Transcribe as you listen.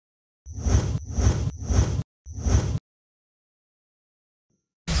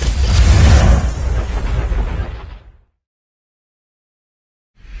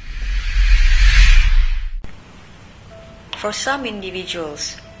For some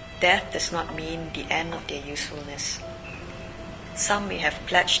individuals, death does not mean the end of their usefulness. Some may have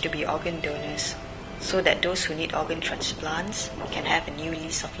pledged to be organ donors so that those who need organ transplants can have a new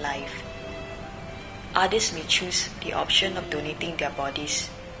lease of life. Others may choose the option of donating their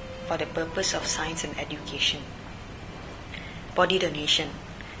bodies for the purpose of science and education. Body donation,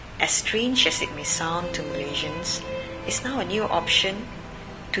 as strange as it may sound to Malaysians, is now a new option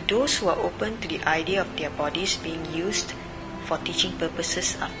to those who are open to the idea of their bodies being used for teaching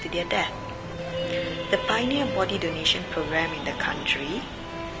purposes after their death. The pioneer body donation program in the country,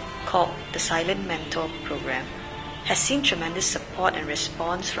 called the Silent Mentor Program, has seen tremendous support and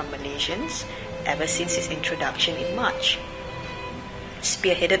response from Malaysians ever since its introduction in March.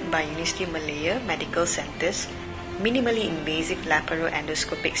 Spearheaded by University of Malaya Medical Centre's Minimally Invasive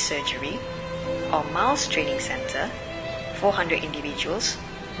Laparoendoscopic Surgery, or MILS Training Centre, 400 individuals,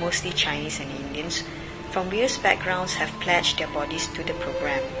 mostly Chinese and Indians, from various backgrounds have pledged their bodies to the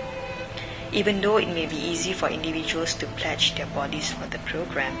program. Even though it may be easy for individuals to pledge their bodies for the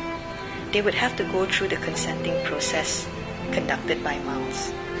program, they would have to go through the consenting process conducted by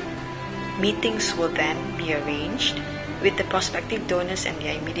MILS. Meetings will then be arranged with the prospective donors and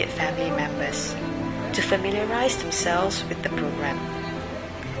their immediate family members to familiarize themselves with the program.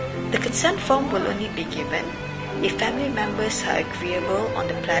 The consent form will only be given if family members are agreeable on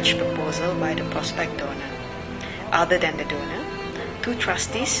the pledge proposal by the prospect donor. Other than the donor, 2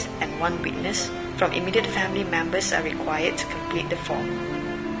 trustees and 1 witness from immediate family members are required to complete the form.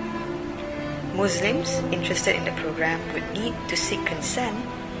 Muslims interested in the program would need to seek consent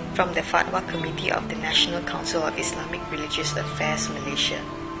from the Fatwa Committee of the National Council of Islamic Religious Affairs Malaysia.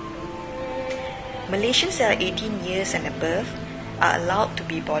 Malaysians that are 18 years and above are allowed to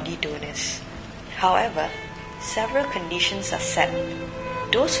be body donors. However, several conditions are set.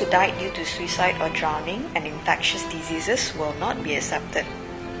 Those who died due to suicide or drowning and infectious diseases will not be accepted.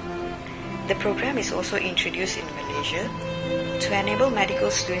 The program is also introduced in Malaysia to enable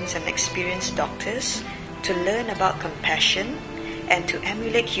medical students and experienced doctors to learn about compassion and to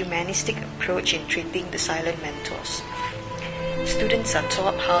emulate humanistic approach in treating the silent mentors. Students are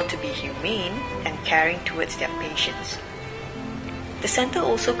taught how to be humane and caring towards their patients. The center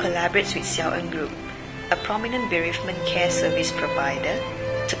also collaborates with Xiao En Group, a prominent bereavement care service provider,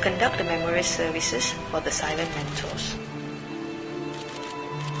 to conduct the memorial services for the silent mentors.